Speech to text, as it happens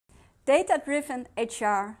Data-driven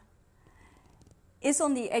HR is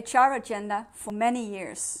on the HR agenda for many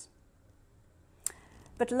years.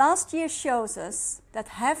 But last year shows us that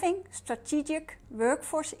having strategic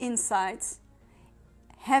workforce insights,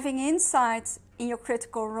 having insights in your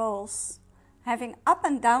critical roles, having up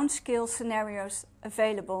and down skill scenarios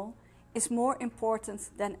available is more important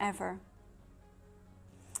than ever.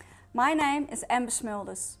 My name is Amber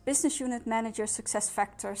Smulders, Business Unit Manager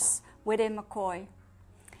SuccessFactors within McCoy.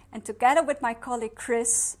 And together with my colleague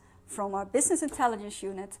Kris from our Business Intelligence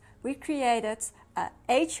Unit, we created a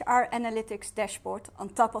HR Analytics Dashboard on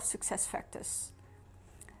top of SuccessFactors.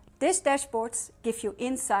 These dashboards give you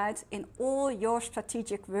insight in all your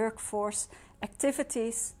strategic workforce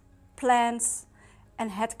activities, plans,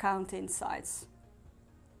 and headcount insights.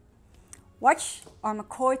 Watch our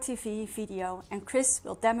McCoy TV video and Kris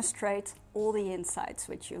will demonstrate all the insights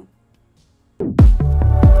with you.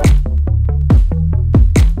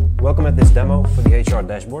 Welcome at this demo for the HR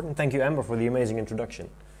dashboard, and thank you Amber for the amazing introduction.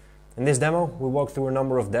 In this demo we'll walk through a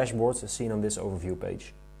number of dashboards as seen on this overview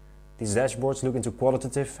page. These dashboards look into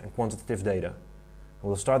qualitative and quantitative data. And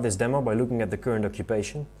we'll start this demo by looking at the current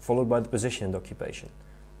occupation, followed by the position and occupation.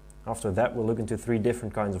 After that we'll look into three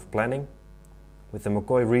different kinds of planning, with the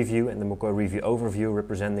McCoy Review and the McCoy Review Overview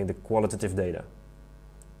representing the qualitative data.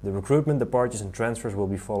 The recruitment, departures and transfers will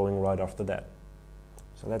be following right after that.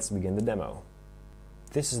 So let's begin the demo.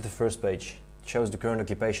 This is the first page. It shows the current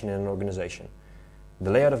occupation in an organization.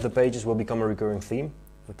 The layout of the pages will become a recurring theme,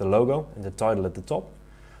 with the logo and the title at the top.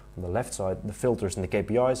 On the left side, the filters and the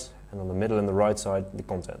KPIs, and on the middle and the right side, the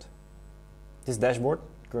content. This dashboard,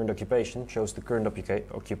 current occupation, shows the current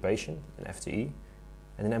occupation in FTE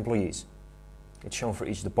and in employees. It's shown for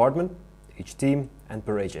each department, each team, and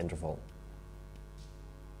per age interval.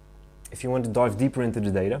 If you want to dive deeper into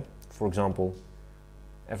the data, for example,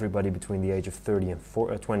 everybody between the age of 20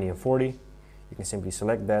 and 40, you can simply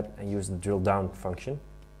select that and use the drill down function.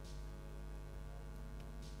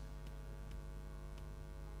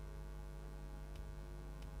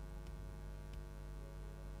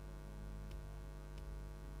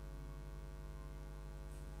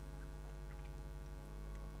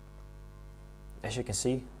 As you can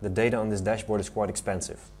see, the data on this dashboard is quite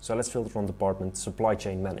expansive, so let's filter on department Supply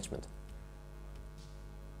Chain Management.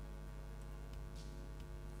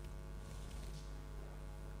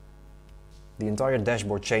 The entire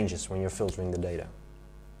dashboard changes when you're filtering the data.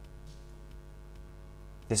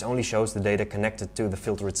 This only shows the data connected to the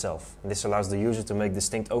filter itself, and this allows the user to make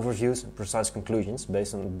distinct overviews and precise conclusions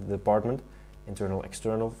based on the department, internal,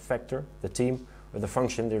 external factor, the team, or the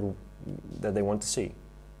function that they want to see.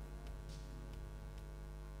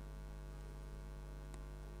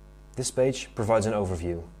 This page provides an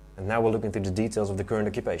overview, and now we'll look into the details of the current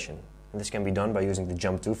occupation. And this can be done by using the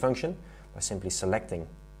Jump To function, by simply selecting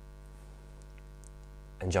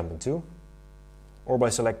and jumping to, or by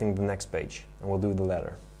selecting the next page, and we'll do the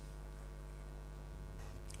latter.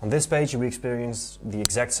 On this page we experience the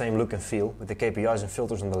exact same look and feel with the KPIs and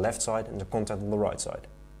filters on the left side and the content on the right side.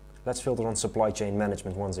 Let's filter on Supply Chain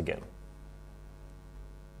Management once again.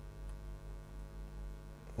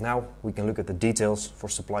 Now we can look at the details for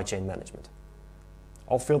Supply Chain Management.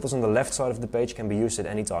 All filters on the left side of the page can be used at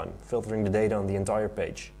any time, filtering the data on the entire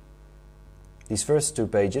page. These first two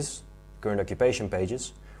pages, current occupation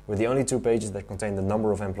pages, were the only two pages that contain the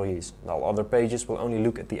number of employees. All other pages will only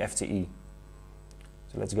look at the FTE.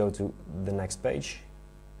 So let's go to the next page.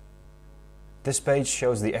 This page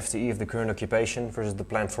shows the FTE of the current occupation versus the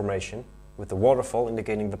planned formation, with the waterfall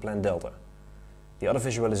indicating the planned delta. The other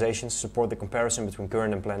visualizations support the comparison between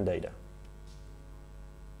current and planned data.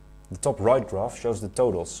 The top right graph shows the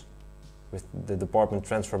totals, with the department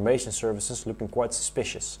transformation services looking quite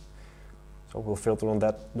suspicious. So we'll filter on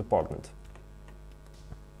that department.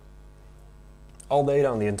 All data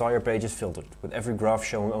on the entire page is filtered, with every graph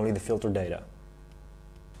showing only the filtered data.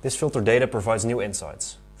 This filtered data provides new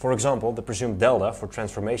insights. For example, the presumed delta for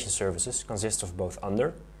transformation services consists of both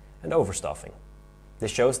under- and overstaffing.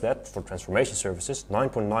 This shows that, for transformation services,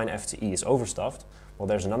 9.9 FTE is overstaffed, while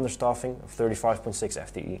there's an understaffing of 35.6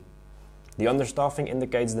 FTE. The understaffing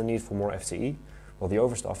indicates the need for more FTE, while the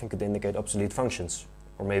overstaffing could indicate obsolete functions,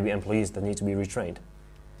 or maybe employees that need to be retrained.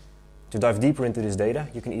 To dive deeper into this data,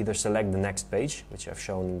 you can either select the next page, which I've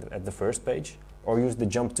shown at the first page, or use the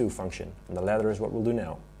Jump To function, and the latter is what we'll do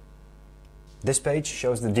now. This page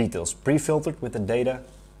shows the details pre-filtered with the data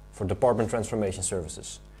for department transformation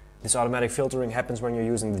services. This automatic filtering happens when you're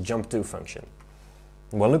using the Jump To function.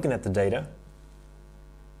 And while looking at the data,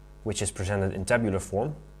 which is presented in tabular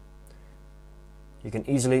form, you can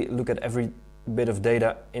easily look at every bit of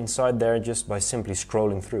data inside there just by simply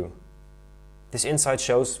scrolling through. This insight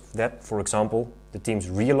shows that, for example, the teams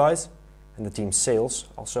realize and the team's sales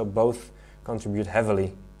also both contribute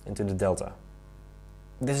heavily into the delta.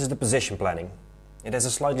 This is the position planning. It has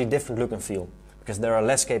a slightly different look and feel because there are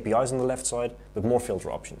less KPIs on the left side but more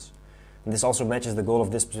filter options. And this also matches the goal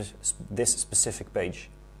of this specific page.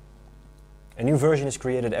 A new version is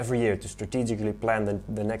created every year to strategically plan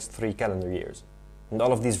the next 3 calendar years. And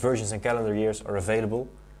all of these versions and calendar years are available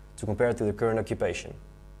to compare to the current occupation.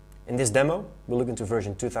 In this demo, we'll look into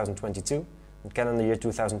version 2022 and calendar year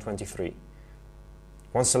 2023.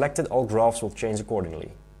 Once selected, all graphs will change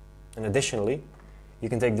accordingly. And additionally, you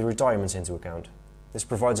can take the retirements into account. This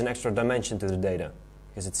provides an extra dimension to the data,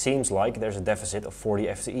 because it seems like there's a deficit of 40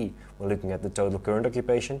 FTE when looking at the total current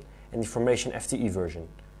occupation and the formation FTE version.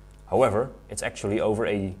 However, it's actually over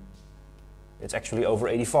 80. It's actually over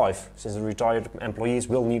 85, since the retired employees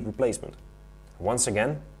will need replacement. Once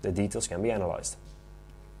again, the details can be analyzed.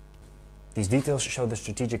 These details show the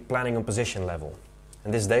strategic planning on position level,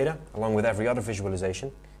 and this data, along with every other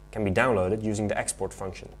visualization, can be downloaded using the export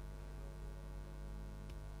function,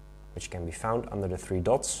 which can be found under the 3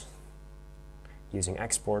 dots, using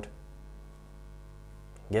export,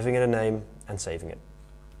 giving it a name and saving it.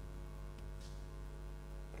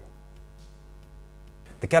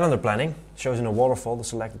 The calendar planning shows in a waterfall the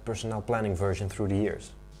selected personnel planning version through the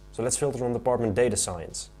years. So let's filter on Department Data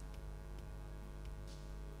Science.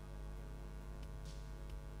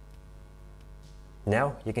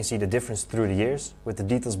 Now you can see the difference through the years with the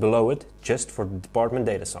details below it just for the Department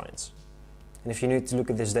Data Science. And if you need to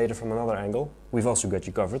look at this data from another angle, we've also got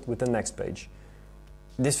you covered with the next page.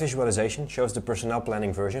 This visualization shows the personnel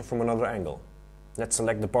planning version from another angle. Let's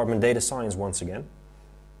select Department Data Science once again.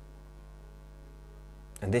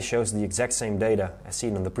 And this shows the exact same data as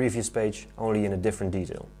seen on the previous page, only in a different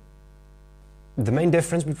detail. The main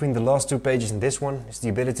difference between the last 2 pages and this one is the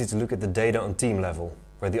ability to look at the data on team level,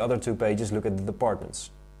 where the other 2 pages look at the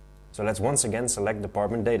departments. So let's once again select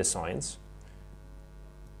Department Data Science.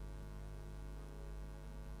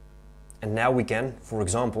 And now we can, for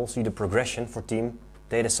example, see the progression for Team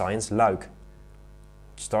Data Science Luik. It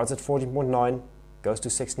starts at 14.9, goes to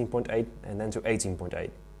 16.8 and then to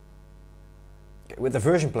 18.8. With the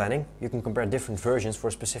version planning, you can compare different versions for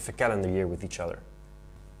a specific calendar year with each other.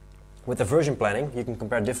 For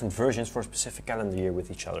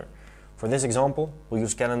this example, we'll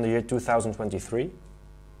use calendar year 2023.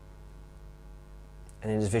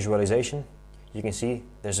 And in this visualization, you can see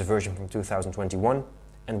there's a version from 2021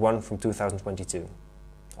 and one from 2022.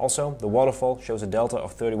 Also, the waterfall shows a delta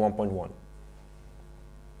of 31.1.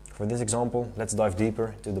 For this example, let's dive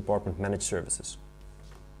deeper into Department Managed Services.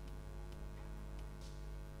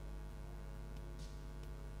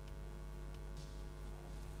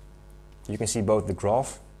 You can see both the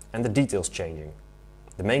graph and the details changing.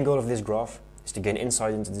 The main goal of this graph is to gain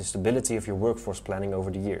insight into the stability of your workforce planning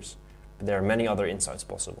over the years, but there are many other insights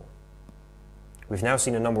possible. We've now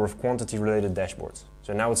seen a number of quantity-related dashboards,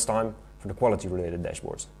 so now it's time for the quality-related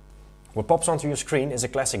dashboards. What pops onto your screen is a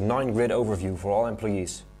classic 9-grid overview for all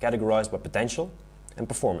employees, categorized by potential and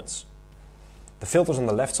performance. The filters on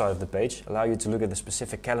the left side of the page allow you to look at the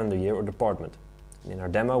specific calendar year or department. And in our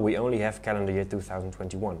demo, we only have calendar year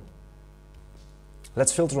 2021.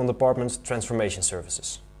 Let's filter on Department Transformation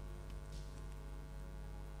Services.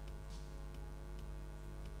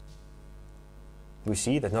 We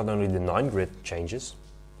see that not only the 9-grid changes,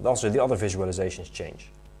 but also the other visualizations change.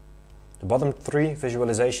 The bottom 3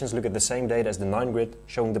 visualizations look at the same data as the 9-grid,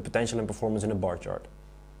 showing the potential and performance in a bar chart.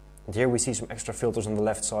 And here we see some extra filters on the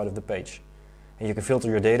left side of the page. And you can filter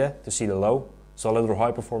your data to see the low, solid or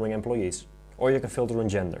high-performing employees, or you can filter on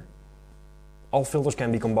gender. All filters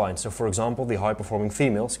can be combined, so for example, the high-performing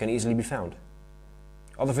females can easily be found.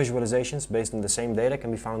 Other visualizations based on the same data can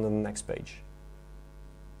be found on the next page.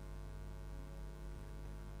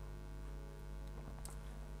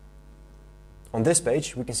 On this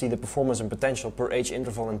page, we can see the performance and potential per age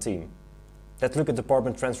interval and team. Let's look at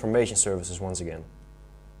Department Transformation Services once again.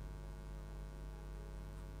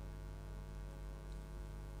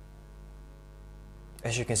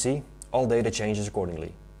 As you can see, all data changes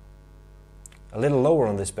accordingly. A little lower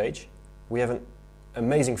on this page, we have an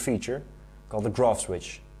amazing feature called the graph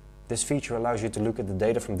switch. This feature allows you to look at the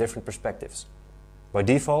data from different perspectives. By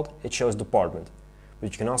default, it shows department,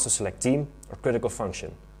 but you can also select team or critical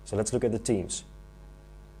function. So let's look at the teams.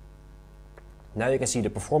 Now you can see the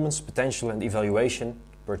performance, potential and evaluation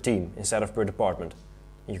per team instead of per department.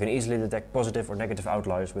 You can easily detect positive or negative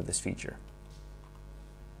outliers with this feature.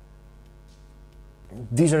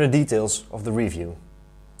 These are the details of the review.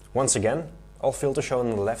 Once again, all filters shown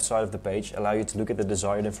on the left side of the page allow you to look at the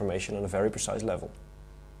desired information on a very precise level.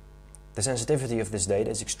 The sensitivity of this data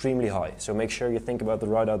is extremely high, so make sure you think about the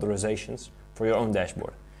right authorizations for your own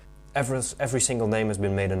dashboard. Every single name has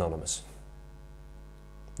been made anonymous.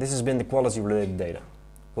 This has been the quality-related data.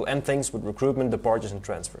 We'll end things with recruitment, departures and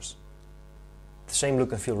transfers. The same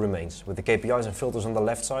look and feel remains, with the KPIs and filters on the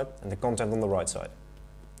left side and the content on the right side.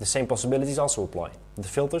 The same possibilities also apply. The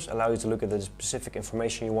filters allow you to look at the specific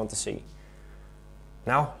information you want to see.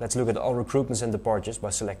 Now, let's look at all recruitments and departures by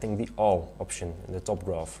selecting the All option in the top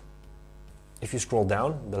graph. If you scroll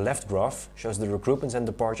down, the left graph shows the recruitments and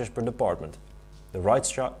departures per department. The right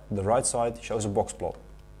side shows a box plot.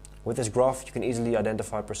 With this graph, you can easily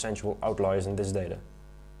identify percentual outliers in this data.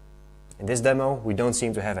 In this demo, we don't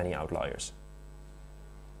seem to have any outliers.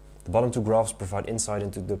 The bottom two graphs provide insight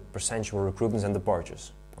into the percentual recruitments and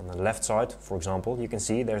departures. On the left side, for example, you can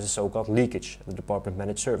see there's a so-called leakage at the Department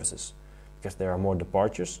Managed Services, because there are more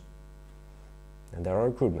departures and there are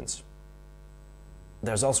recruitments.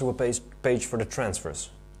 There's also a page for the transfers,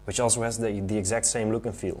 which also has the exact same look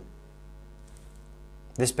and feel.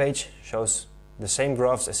 This page shows the same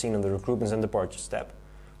graphs as seen on the Recruitments and Departures tab,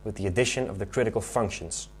 with the addition of the critical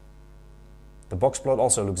functions. The box plot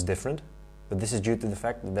also looks different, but this is due to the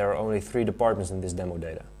fact that there are only 3 departments in this demo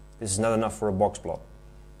data. This is not enough for a box plot.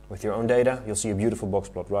 With your own data, you'll see a beautiful box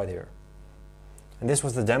plot right here. And this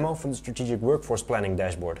was the demo for the Strategic Workforce Planning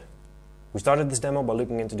dashboard. We started this demo by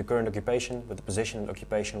looking into the current occupation, with the position and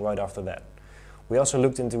occupation right after that. We also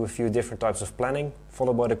looked into a few different types of planning,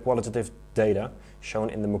 followed by the qualitative data shown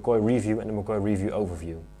in the McCoy Review and the McCoy Review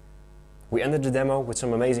Overview. We ended the demo with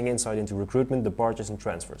some amazing insight into recruitment, departures and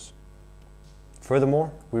transfers.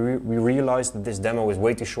 Furthermore, we realized that this demo is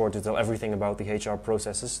way too short to tell everything about the HR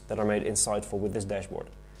processes that are made insightful with this dashboard.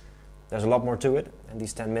 There's a lot more to it, and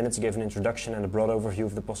these 10 minutes give an introduction and a broad overview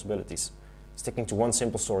of the possibilities, sticking to one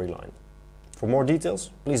simple storyline. For more details,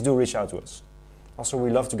 please do reach out to us. Also, we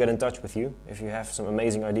love to get in touch with you if you have some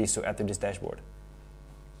amazing ideas to add to this dashboard.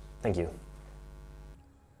 Thank you.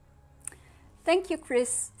 Thank you,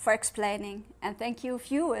 Kris, for explaining, and thank you,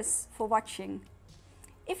 viewers, for watching.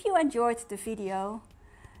 If you enjoyed the video,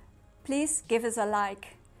 please give us a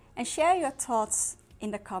like and share your thoughts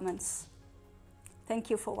in the comments.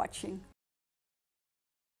 Thank you for watching.